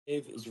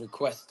Dave is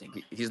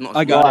requesting. He's not.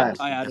 I got Right.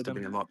 it. I You have added to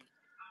bring him. him up.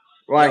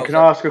 Ryan, Yo, can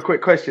I ask a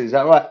quick question? Is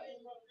that right?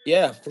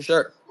 Yeah, for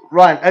sure.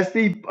 Ryan, has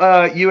the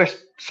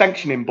US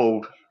sanctioning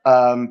board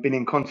been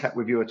in contact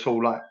with you at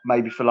all, like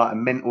maybe for like a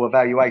mental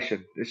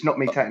evaluation? It's not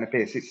me taking a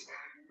piss. It's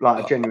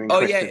like a genuine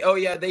question.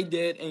 Yeah, they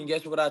did. And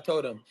guess what I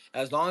told them?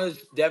 As long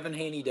as Devin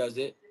Haney does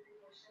it,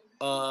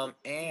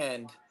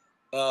 and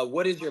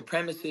what is your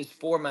premises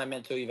for my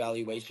mental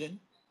evaluation?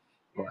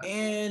 Right.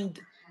 And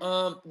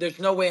there's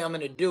no way I'm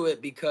gonna do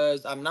it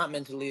because I'm not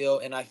mentally ill,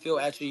 and I feel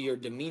actually you're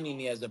demeaning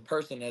me as a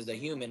person, as a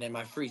human, and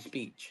my free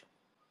speech.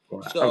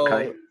 Right.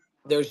 Okay. So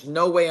there's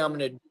no way I'm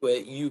gonna do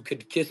it. You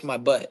could kiss my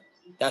butt.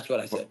 That's what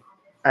I said.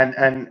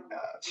 And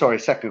sorry,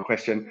 second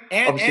question.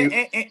 And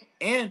Obviously,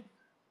 and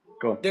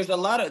go on. there's a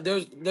lot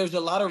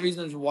of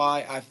reasons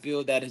why I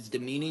feel that it's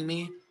demeaning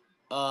me.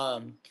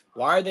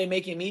 Why are they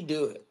making me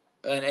do it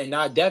and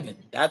not Devin?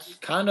 That's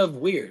kind of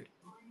weird.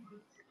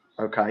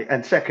 Okay.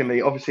 And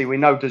secondly, obviously, we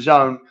know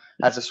DAZN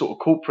has a sort of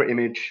corporate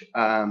image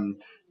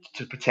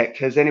to protect.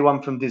 Has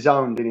anyone from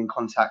DAZN been in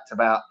contact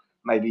about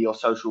maybe your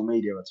social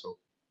media at all?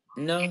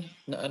 No,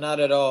 not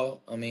at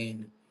all. I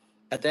mean,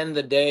 at the end of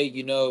the day,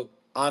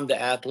 I'm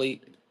the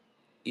athlete.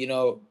 You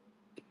know,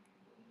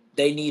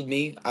 they need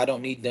me. I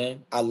don't need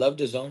them. I love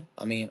the zone.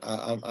 I mean,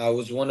 I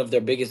was one of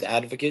their biggest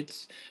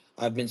advocates.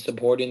 I've been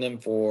supporting them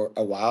for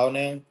a while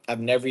now. I've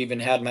never even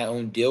had my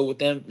own deal with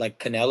them, like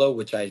Canelo,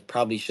 which I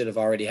probably should have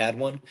already had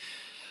one.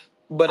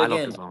 But I love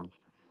again, his own.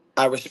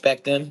 I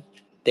respect them.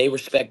 They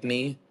respect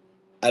me.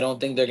 I don't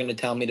think they're going to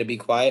tell me to be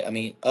quiet. I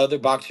mean, other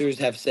boxers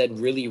have said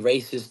really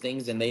racist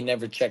things and they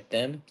never check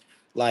them.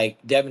 Like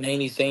Devin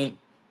Haney saying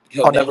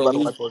he'll I'll never never let a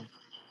lose. whiteboard.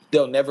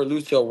 They'll never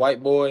lose to a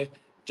white boy.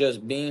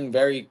 Just being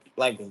very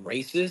like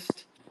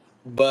racist.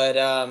 But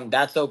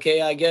that's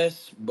okay, I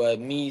guess. But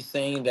me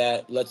saying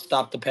that let's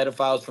stop the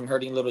pedophiles from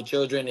hurting little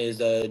children is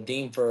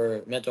deemed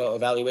for mental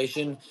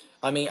evaluation.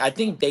 I mean, I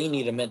think they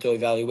need a mental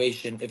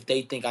evaluation if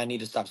they think I need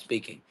to stop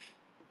speaking.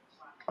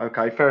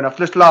 Okay, fair enough.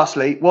 Just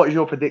lastly, what is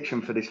your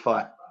prediction for this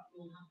fight?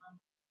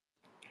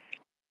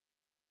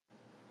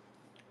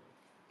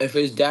 If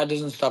his dad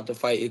doesn't stop the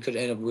fight, it could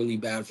end up really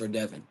bad for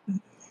Devin.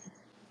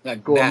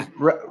 Like Go on, bad.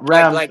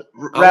 round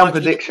I round want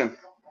you to. prediction.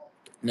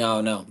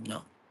 No.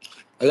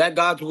 Let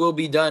God's will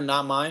be done,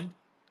 not mine.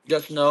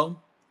 Just know,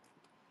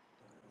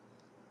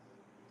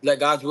 let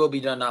God's will be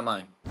done, not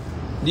mine.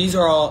 These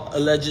are all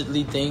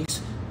allegedly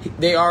things.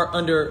 They are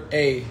under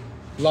a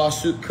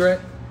lawsuit,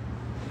 correct?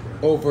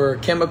 Over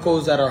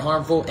chemicals that are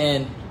harmful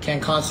and can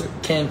cause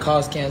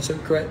cancer,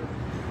 correct?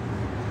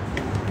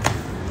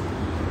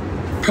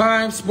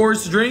 Prime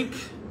Sports Drink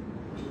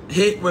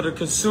hit with a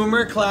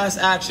consumer class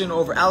action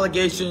over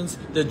allegations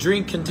the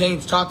drink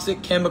contains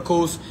toxic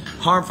chemicals,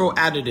 harmful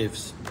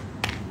additives.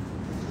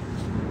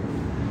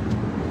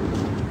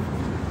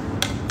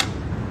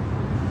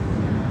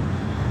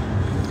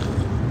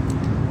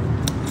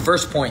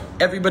 First point,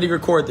 everybody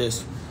record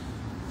this.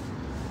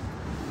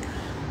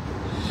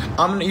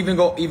 I'm going to even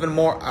go even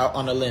more out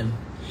on a limb.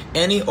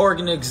 Any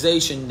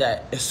organization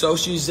that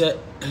associates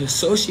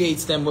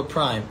them with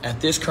Prime at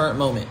this current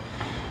moment,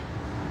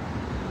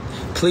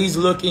 please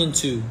look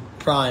into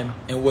Prime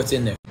and what's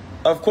in there.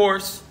 Of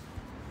course,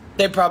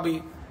 they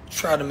probably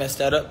try to mess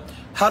that up.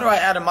 How do I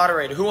add a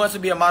moderator? Who wants to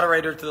be a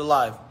moderator to the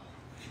live?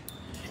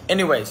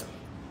 Anyways,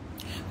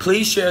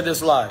 please share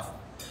this live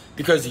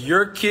because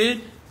your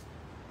kid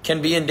can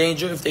be in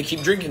danger if they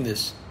keep drinking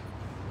this.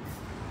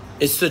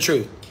 It's the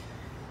truth.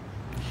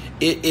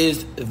 It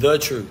is the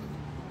truth.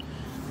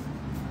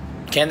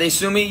 Can they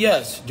sue me?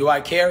 Yes. Do I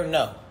care?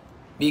 No.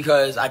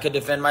 Because I could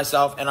defend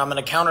myself and I'm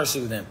going to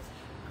countersue them.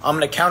 I'm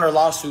going to counter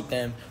lawsuit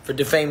them for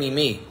defaming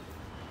me.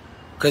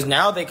 Because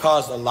now they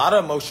caused a lot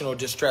of emotional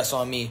distress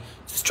on me.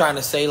 Just trying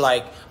to say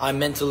like I'm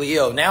mentally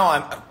ill.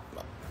 Now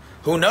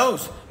who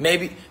knows?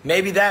 Maybe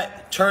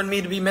that turned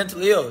me to be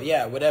mentally ill.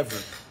 Yeah, whatever.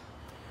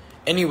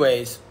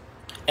 Anyways,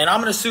 and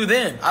I'm going to sue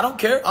them. I don't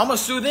care. I'm going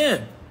to sue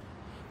them.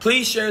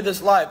 Please share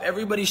this live.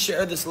 Everybody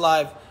share this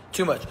live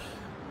too much.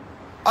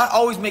 I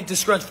always make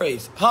this scrunch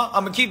phrase.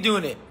 I'm going to keep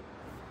doing it.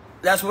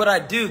 That's what I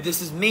do.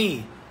 This is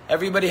me.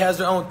 Everybody has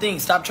their own thing.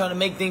 Stop trying to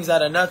make things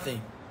out of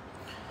nothing.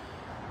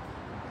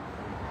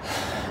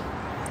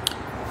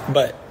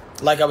 But,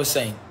 like I was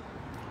saying,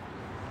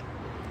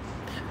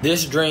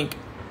 this drink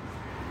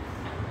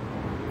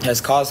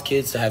has caused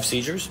kids to have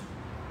seizures.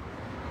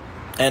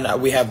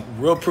 And we have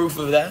real proof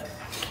of that.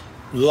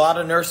 A lot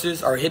of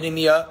nurses are hitting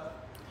me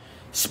up,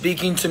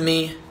 speaking to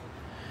me,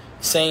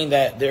 saying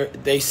that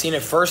they've seen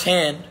it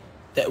firsthand,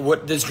 that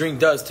what this drink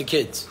does to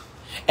kids.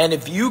 And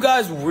if you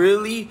guys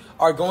really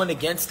are going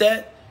against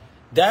that,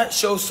 that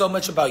shows so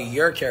much about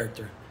your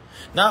character.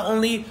 Not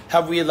only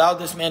have we allowed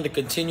this man to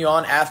continue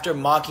on after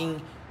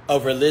mocking a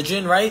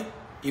religion, right?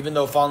 Even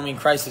though following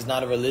Christ is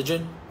not a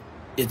religion,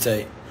 it's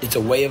a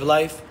way of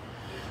life.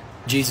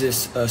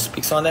 Jesus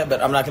speaks on that,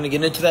 but I'm not going to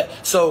get into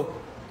that. So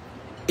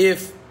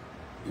if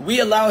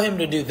we allow him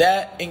to do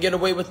that and get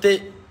away with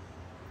it,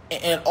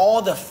 and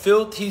all the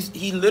filth,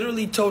 he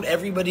literally told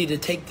everybody to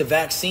take the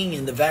vaccine,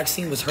 and the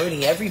vaccine was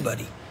hurting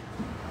everybody.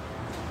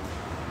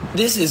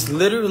 This is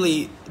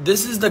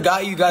the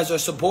guy you guys are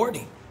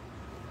supporting.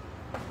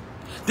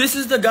 This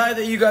is the guy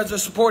that you guys are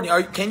supporting.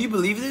 Can you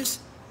believe this?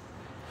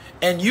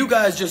 And you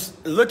guys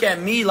just look at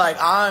me like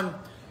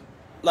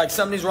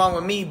something's wrong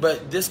with me,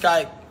 but this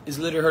guy is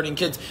literally hurting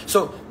kids.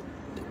 So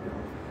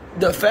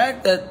the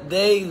fact that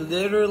they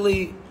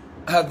literally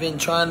have been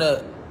trying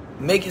to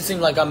make it seem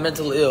like I'm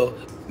mentally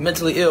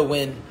ill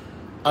when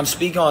I'm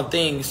speaking on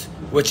things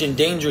which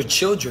endanger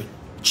children,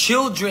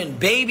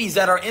 babies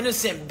that are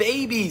innocent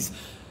babies.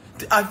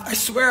 I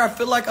swear I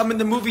feel like I'm in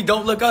the movie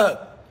Don't Look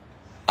Up.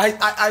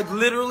 I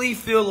literally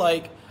feel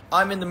like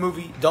I'm in the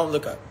movie Don't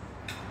Look Up.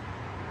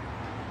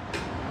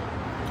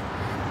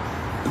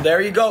 There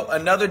you go.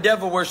 Another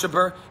devil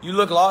worshiper. You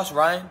look lost,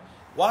 Ryan.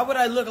 Why would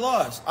I look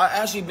lost? I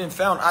actually been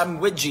found. I'm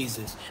with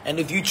Jesus. And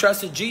if you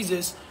trusted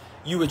Jesus,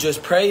 you would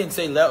just pray and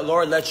say,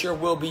 Lord, let your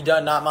will be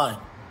done, not mine.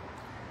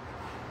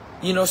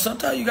 You know,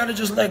 sometimes you got to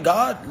just let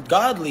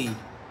God lead.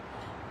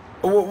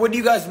 What are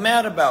you guys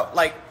mad about?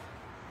 Like,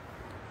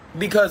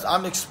 because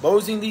I'm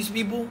exposing these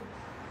people?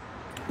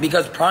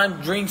 Because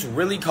prime drinks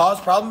really cause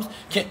problems?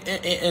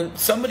 And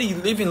somebody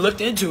even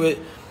looked into it.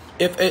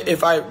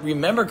 If I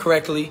remember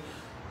correctly,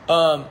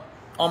 on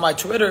my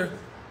Twitter,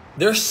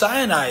 there's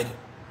cyanide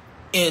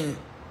in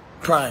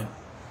prime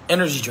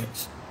energy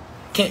drinks.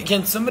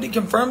 Can somebody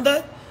confirm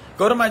that?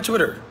 Go to my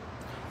Twitter.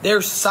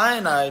 There's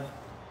cyanide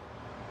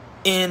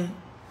in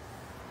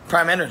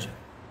prime energy.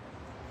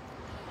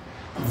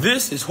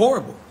 This is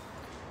horrible.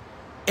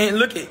 And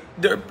look at,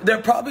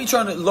 they're probably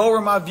trying to lower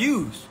my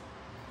views.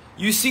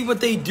 You see what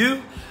they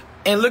do?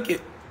 And look at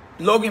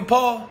Logan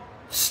Paul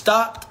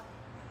stopped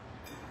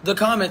the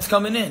comments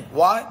coming in.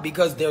 Why?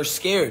 Because they're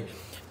scared.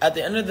 At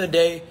the end of the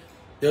day,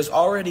 there's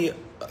already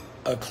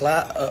a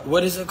class.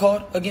 What is it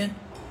called again?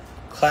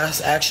 Class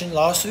action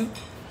lawsuit.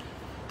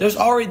 That's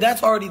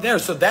already there.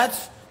 So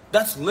that's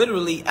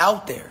literally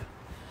out there.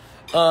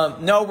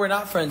 No, we're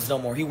not friends no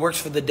more. He works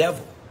for the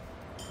devil.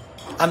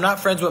 I'm not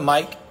friends with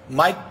Mike.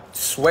 Mike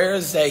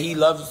swears that he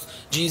loves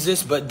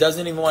Jesus, but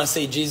doesn't even want to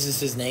say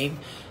Jesus' name.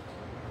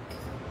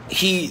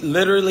 He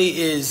literally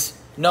is,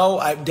 no,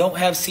 I don't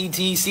have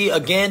CTC.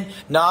 Again,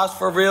 Nas,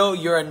 for real,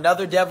 you're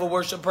another devil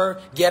worshiper.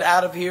 Get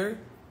out of here.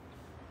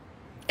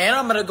 And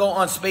I'm going to go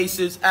on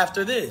Spaces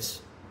after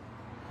this.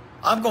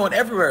 I'm going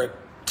everywhere.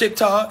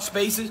 TikTok,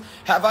 Spaces.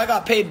 Have I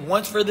got paid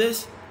once for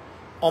this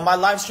on my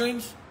live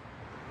streams?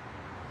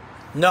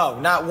 No,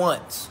 not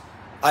once.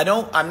 I'm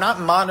not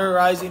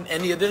monetizing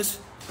any of this.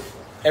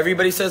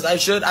 Everybody says I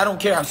should. I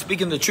don't care. I'm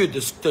speaking the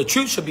truth. The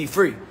truth should be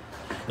free.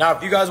 Now,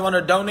 if you guys want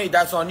to donate,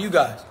 that's on you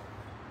guys.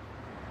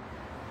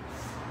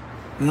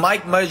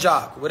 Mike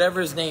Majak, whatever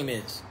his name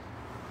is.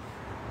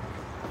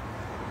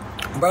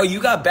 Bro,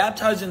 you got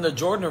baptized in the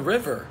Jordan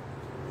River.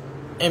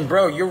 And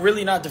bro, you're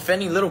really not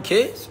defending little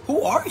kids?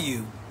 Who are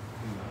you?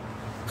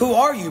 Who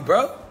are you,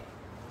 bro?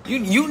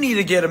 You need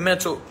to get a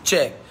mental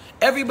check.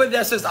 Everybody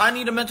that says I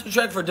need a mental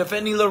check for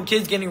defending little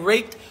kids getting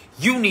raped,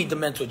 you need the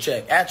mental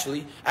check.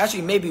 Actually,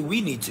 maybe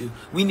we need to.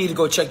 We need to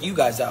go check you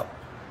guys out.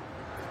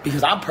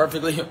 Because I'm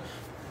perfectly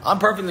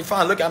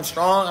fine. Look, I'm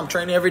strong. I'm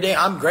training every day.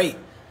 I'm great.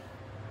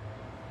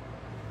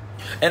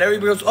 And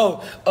everybody goes,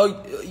 oh,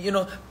 you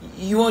know,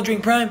 you won't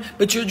drink prime,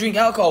 but you'll drink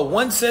alcohol.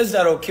 One says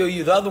that'll kill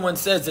you. The other one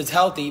says it's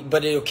healthy,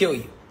 but it'll kill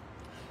you.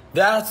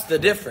 That's the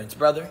difference,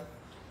 brother.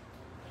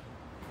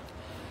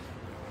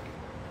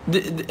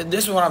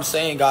 This is what I'm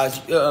saying, guys.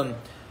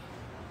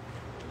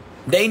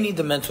 They need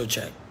the mental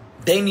check.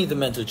 They need the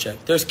mental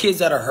check. There's kids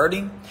that are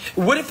hurting.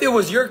 What if it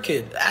was your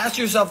kid? Ask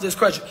yourself this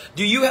question.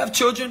 Do you have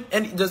children?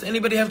 And does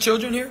anybody have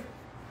children here?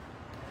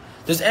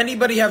 Does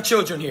anybody have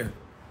children here?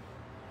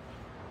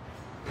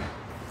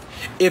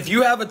 If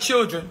you have a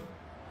children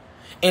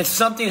and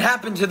something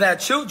happened to that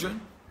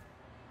children,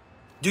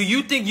 do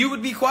you think you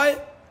would be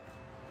quiet?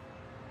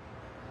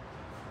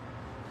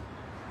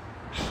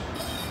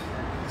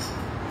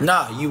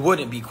 Nah, you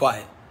wouldn't be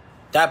quiet.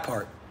 That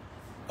part.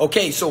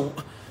 Okay, so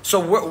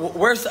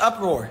where's the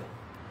uproar?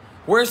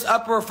 Where's the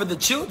uproar for the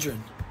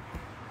children?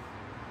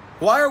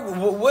 Where's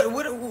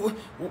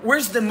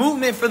the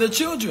movement for the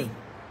children?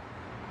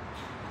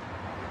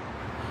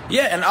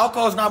 Yeah, and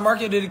alcohol is not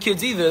marketed to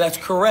kids either. That's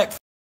correct.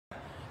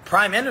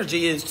 Prime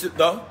Energy is too,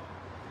 though.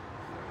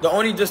 The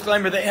only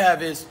disclaimer they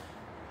have is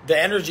the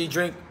energy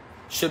drink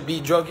should be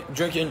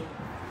drinking.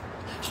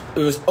 It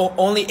was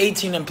only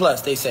 18 and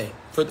plus, they say,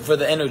 for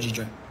the energy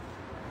drink.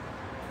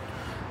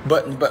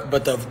 But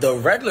the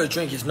regular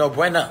drink is no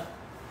bueno.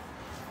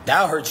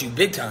 That'll hurt you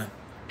big time.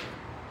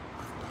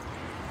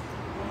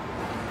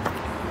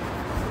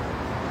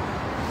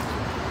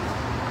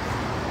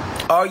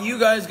 Are you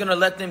guys gonna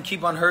let them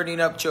keep on hurting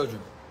up children?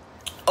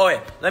 Oh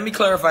yeah, let me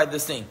clarify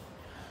this thing.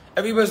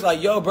 Everybody's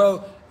like, yo,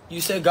 bro,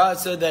 you said God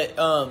said that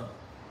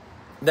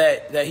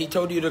that he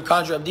told you to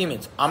conjure up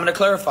demons. I'm gonna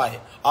clarify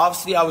it.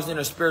 Obviously, I was in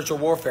a spiritual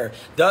warfare.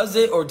 Does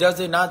it or does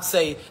it not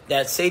say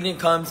that Satan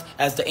comes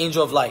as the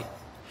angel of light?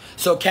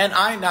 So can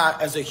I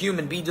not, as a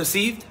human, be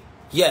deceived?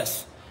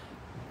 Yes.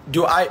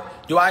 Do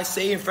I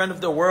say in front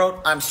of the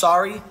world, I'm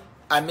sorry,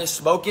 I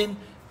misspoken?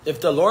 If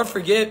the Lord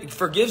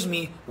forgives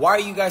me, why are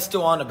you guys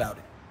still on about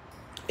it?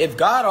 If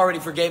God already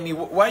forgave me,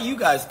 why are you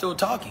guys still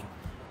talking?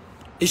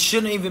 It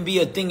shouldn't even be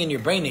a thing in your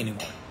brain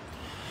anymore.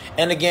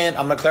 And again,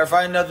 I'm going to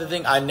clarify another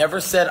thing. I never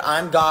said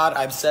I'm God.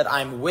 I've said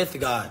I'm with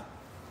God.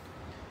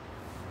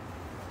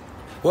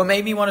 What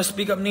made me want to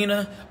speak up,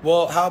 Nina?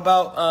 Well, how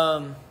about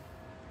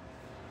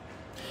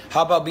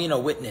being a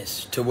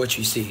witness to what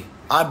you see?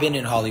 I've been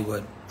in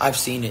Hollywood. I've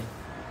seen it.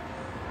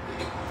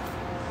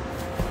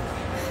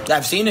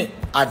 I've seen it.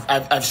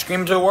 I've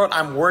screamed to the world.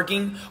 I'm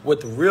working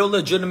with real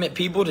legitimate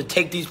people to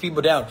take these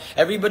people down.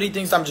 Everybody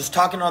thinks I'm just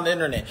talking on the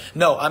internet.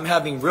 No, I'm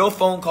having real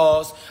phone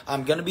calls.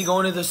 I'm going to be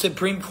going to the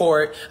Supreme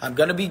Court. I'm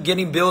going to be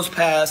getting bills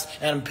passed,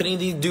 and I'm putting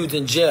these dudes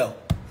in jail.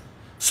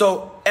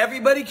 So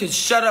everybody can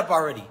shut up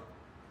already.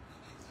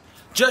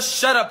 Just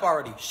shut up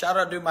already. Shout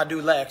out to my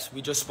dude Lex.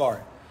 We just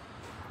sparred.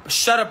 But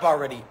shut up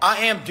already.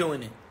 I am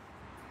doing it.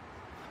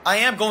 I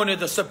am going to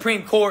the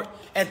Supreme Court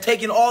and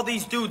taking all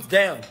these dudes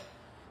down.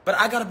 But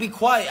I got to be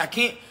quiet. I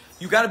can't.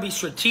 You got to be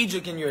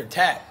strategic in your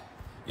attack.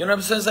 You know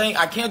what I'm saying?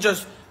 I can't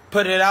just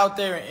put it out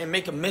there and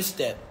make a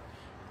misstep.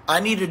 I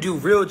need to do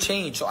real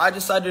change. So I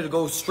decided to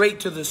go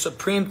straight to the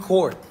Supreme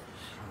Court.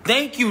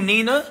 Thank you,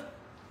 Nina.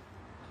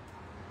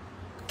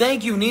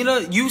 Thank you,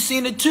 Nina. You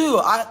seen it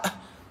too.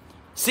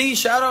 See,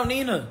 shout out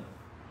Nina.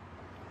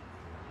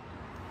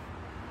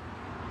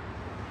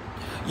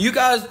 You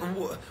guys,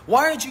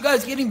 why aren't you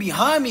guys getting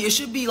behind me? It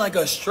should be like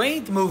a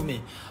strength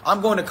movement.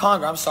 I'm going to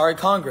Congress. I'm sorry,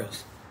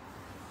 Congress.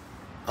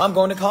 I'm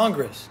going to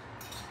Congress.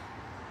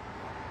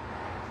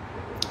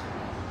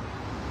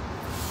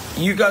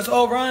 You guys,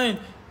 oh, Ryan,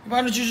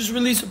 why don't you just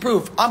release the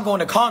proof? I'm going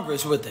to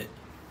Congress with it.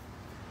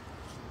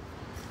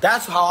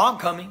 That's how I'm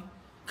coming.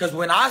 Because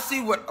when I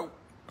see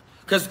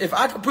because if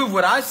I can prove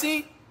what I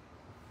see,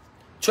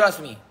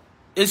 trust me,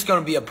 it's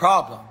going to be a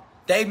problem.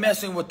 They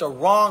messing with the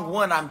wrong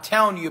one. I'm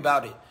telling you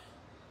about it.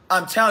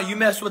 I'm telling you,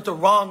 messed with the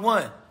wrong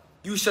one.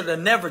 You should have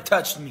never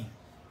touched me.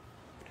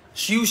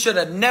 You should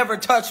have never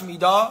touched me,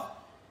 dog.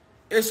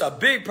 It's a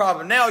big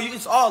problem. Now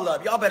it's all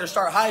up. Y'all better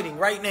start hiding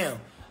right now.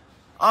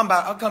 I'm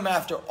coming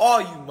after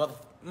all you mother.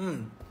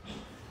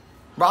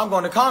 Bro, I'm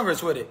going to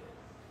Congress with it.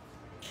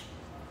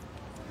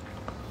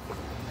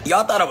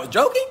 Y'all thought I was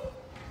joking?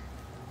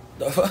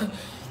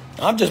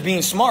 I'm just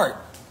being smart.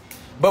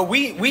 But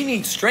we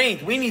need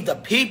strength. We need the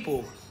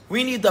people.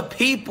 We need the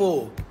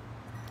people.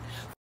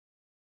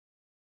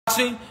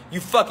 You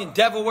fucking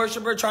devil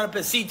worshiper trying to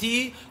put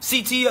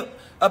CTE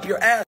up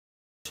your ass.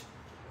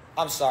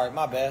 I'm sorry,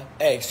 my bad.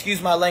 Hey,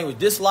 excuse my language.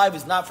 This live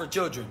is not for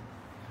children.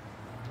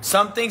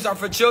 Some things are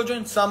for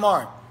children, some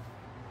aren't.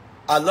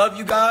 I love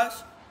you guys.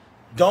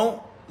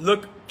 Don't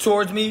look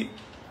towards me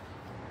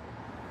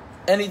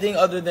anything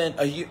other than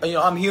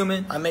I'm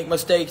human. I make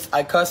mistakes.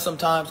 I cuss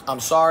sometimes. I'm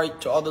sorry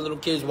to all the little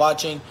kids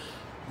watching.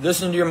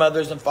 Listen to your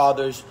mothers and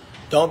fathers.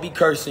 Don't be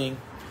cursing.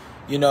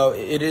 You know,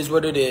 it is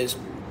what it is.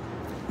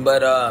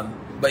 But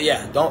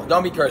yeah,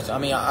 don't be cursing. I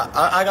mean,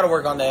 I got to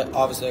work on that.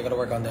 Obviously, I got to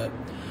work on that.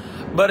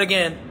 But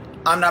again,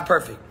 I'm not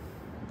perfect.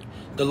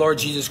 The Lord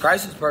Jesus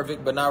Christ is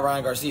perfect, but not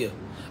Ryan Garcia.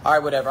 All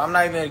right, whatever. I'm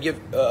not even going to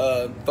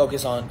give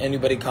focus on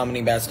anybody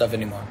commenting bad stuff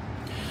anymore.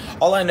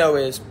 All I know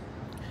is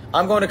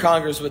I'm going to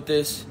Congress with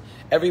this.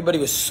 Everybody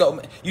was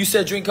so... You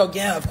said drink Coke?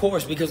 Yeah, of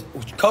course, because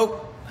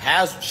Coke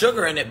has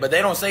sugar in it, but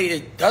they don't say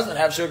it doesn't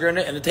have sugar in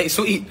it and it tastes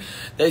sweet.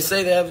 They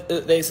say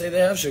they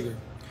have sugar.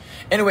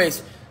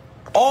 Anyways,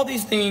 all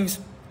these things,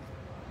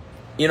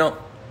 you know,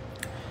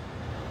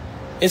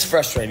 it's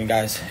frustrating,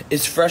 guys.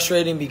 It's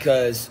frustrating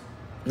because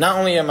not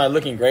only am I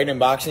looking great in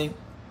boxing,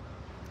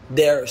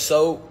 they're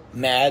so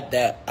mad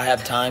that I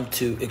have time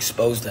to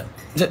expose them.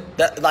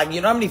 Like,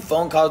 you know how many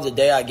phone calls a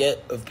day I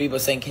get of people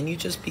saying, can you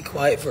just be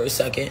quiet for a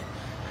second?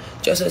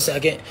 Just a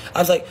second. I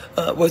was like,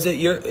 was it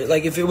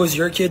if it was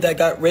your kid that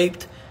got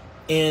raped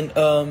and,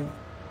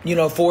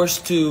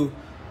 forced to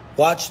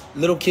watch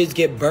little kids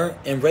get burnt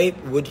and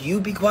raped, would you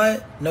be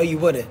quiet? No, you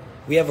wouldn't.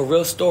 We have a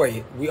real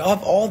story. We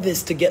have all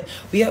this to get.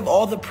 We have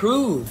all the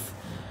proof.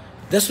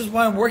 This is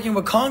why I'm working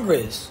with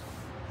Congress.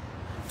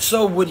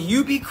 So would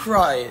you be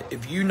quiet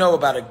if you know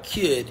about a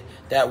kid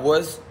that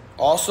was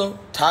also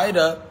tied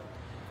up,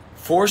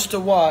 forced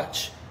to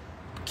watch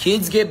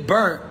kids get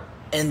burnt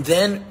and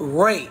then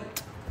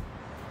raped?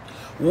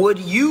 Would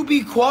you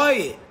be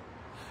quiet?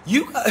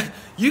 You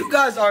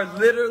guys are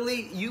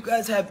literally, you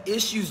guys have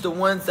issues, the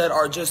ones that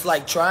are just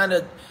like trying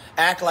to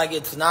act like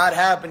it's not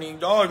happening.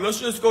 Dog, let's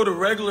just go to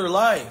regular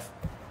life.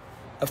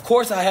 Of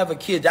course I have a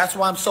kid. That's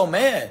why I'm so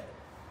mad.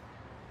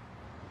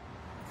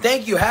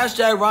 Thank you.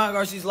 Hashtag Ryan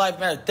Garcia's Life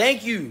Matters.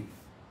 Thank you.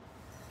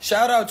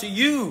 Shout out to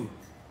you.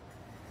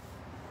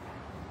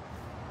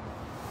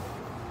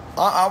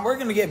 We're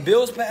going to get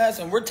bills passed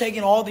and we're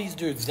taking all these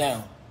dudes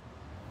down.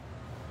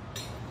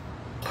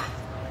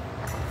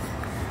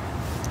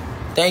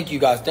 Thank you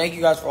guys. Thank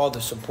you guys for all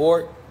the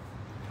support.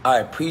 I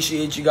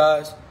appreciate you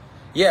guys.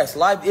 Yes,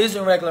 life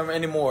isn't regular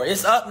anymore.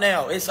 It's up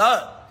now. It's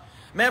up.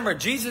 Remember,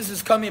 Jesus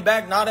is coming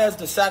back not as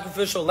the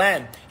sacrificial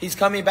lamb. He's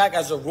coming back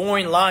as a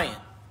roaring lion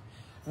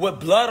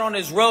with blood on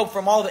his robe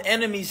from all the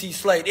enemies he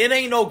slayed. It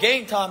ain't no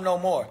game time no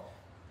more.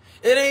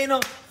 It ain't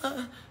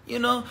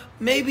no,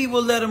 maybe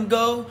we'll let them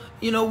go.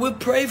 We'll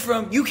pray for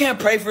them. You can't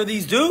pray for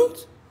these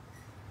dudes.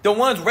 The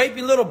ones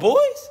raping little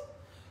boys.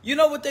 You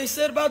know what they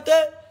said about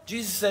that?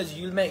 Jesus says,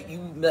 you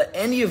let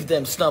any of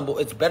them stumble.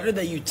 It's better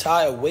that you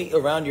tie a weight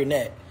around your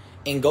neck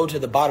and go to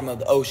the bottom of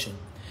the ocean.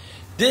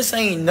 This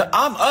ain't,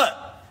 I'm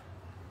up.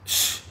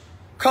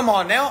 Come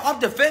on now. I'm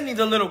defending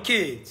the little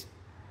kids.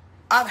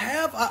 I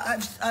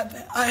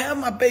have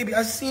my baby.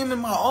 I see him in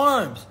my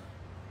arms.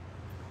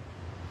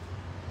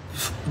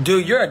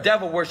 Dude, you're a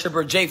devil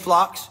worshiper, Jay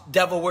Flocks,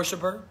 devil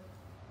worshiper.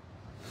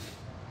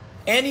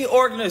 Any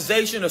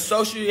organization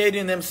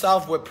associating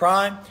themselves with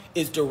Prime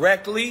is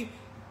directly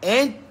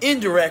and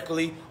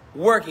indirectly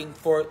working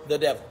for the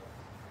devil.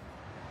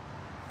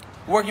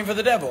 Working for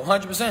the devil,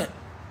 100%.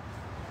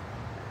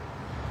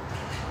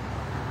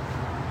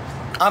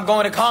 I'm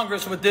going to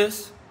Congress with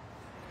this.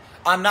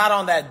 I'm not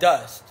on that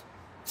dust.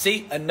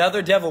 See,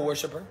 another devil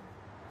worshiper.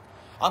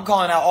 I'm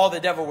calling out all the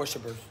devil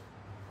worshipers.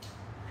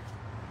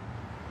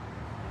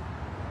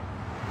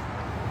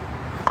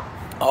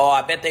 Oh,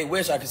 I bet they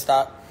wish I could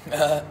stop.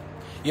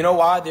 You know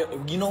why?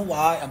 You know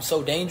why I'm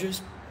so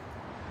dangerous?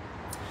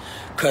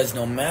 Because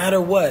no matter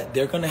what,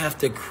 they're going to have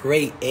to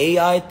create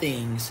AI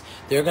things.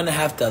 They're going to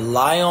have to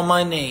lie on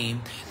my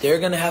name. They're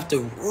going to have to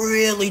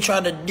really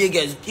try to dig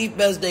as deep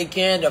as they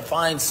can to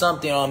find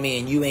something on me.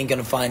 And you ain't going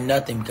to find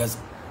nothing because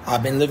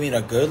I've been living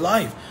a good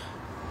life.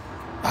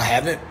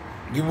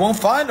 You won't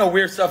find no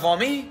weird stuff on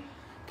me.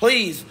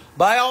 Please,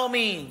 by all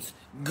means,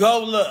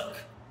 go look.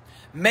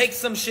 Make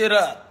some shit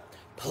up.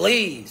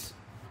 Please.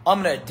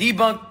 I'm going to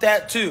debunk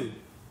that too.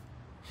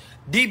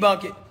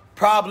 Debunk it.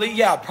 Probably,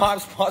 yeah, Prime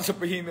sponsor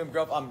for Human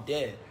Growth. I'm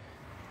dead.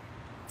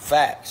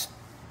 Facts.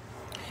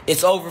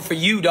 It's over for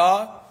you,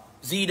 dog.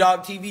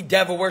 Z-Dog TV,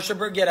 devil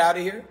worshiper, get out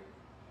of here.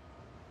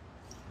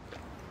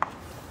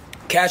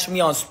 Catch me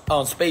on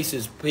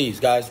Spaces, please,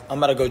 guys. I'm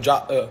about to go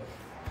drop.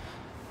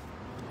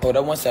 Hold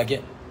on 1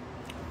 second.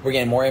 We're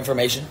getting more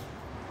information.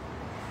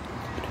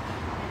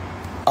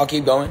 I'll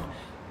keep going.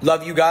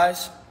 Love you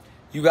guys.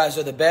 You guys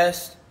are the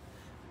best.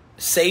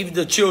 Save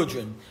the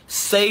children.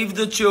 Save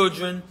the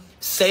children.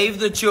 Save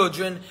the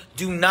children.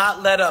 Do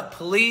not let up.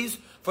 Please,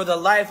 for the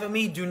life of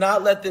me, do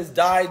not let this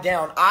die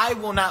down. I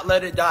will not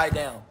let it die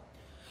down.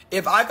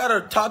 If I got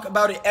to talk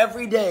about it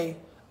every day,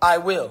 I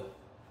will.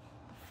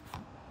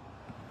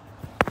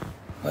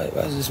 Why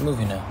is this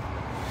moving now?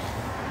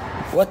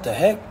 What the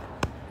heck?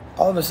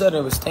 All of a sudden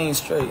it was staying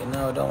straight and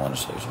now I don't want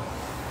to stay straight.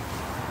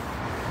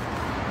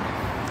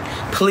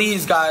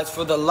 Please, guys,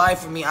 for the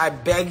life of me, I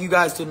beg you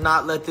guys to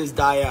not let this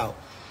die out.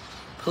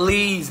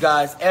 Please,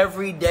 guys,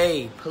 every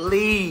day,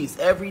 please,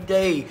 every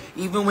day,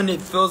 even when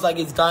it feels like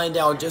it's dying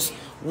down, just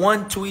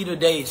one tweet a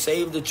day,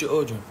 save the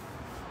children.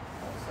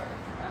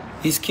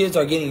 These kids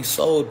are getting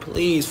sold.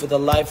 Please, for the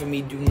life of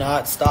me, do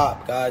not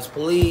stop, guys.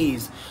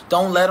 Please.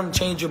 Don't let them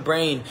change your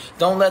brain.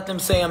 Don't let them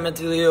say I'm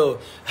mentally ill.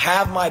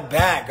 Have my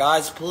back,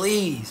 guys.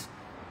 Please.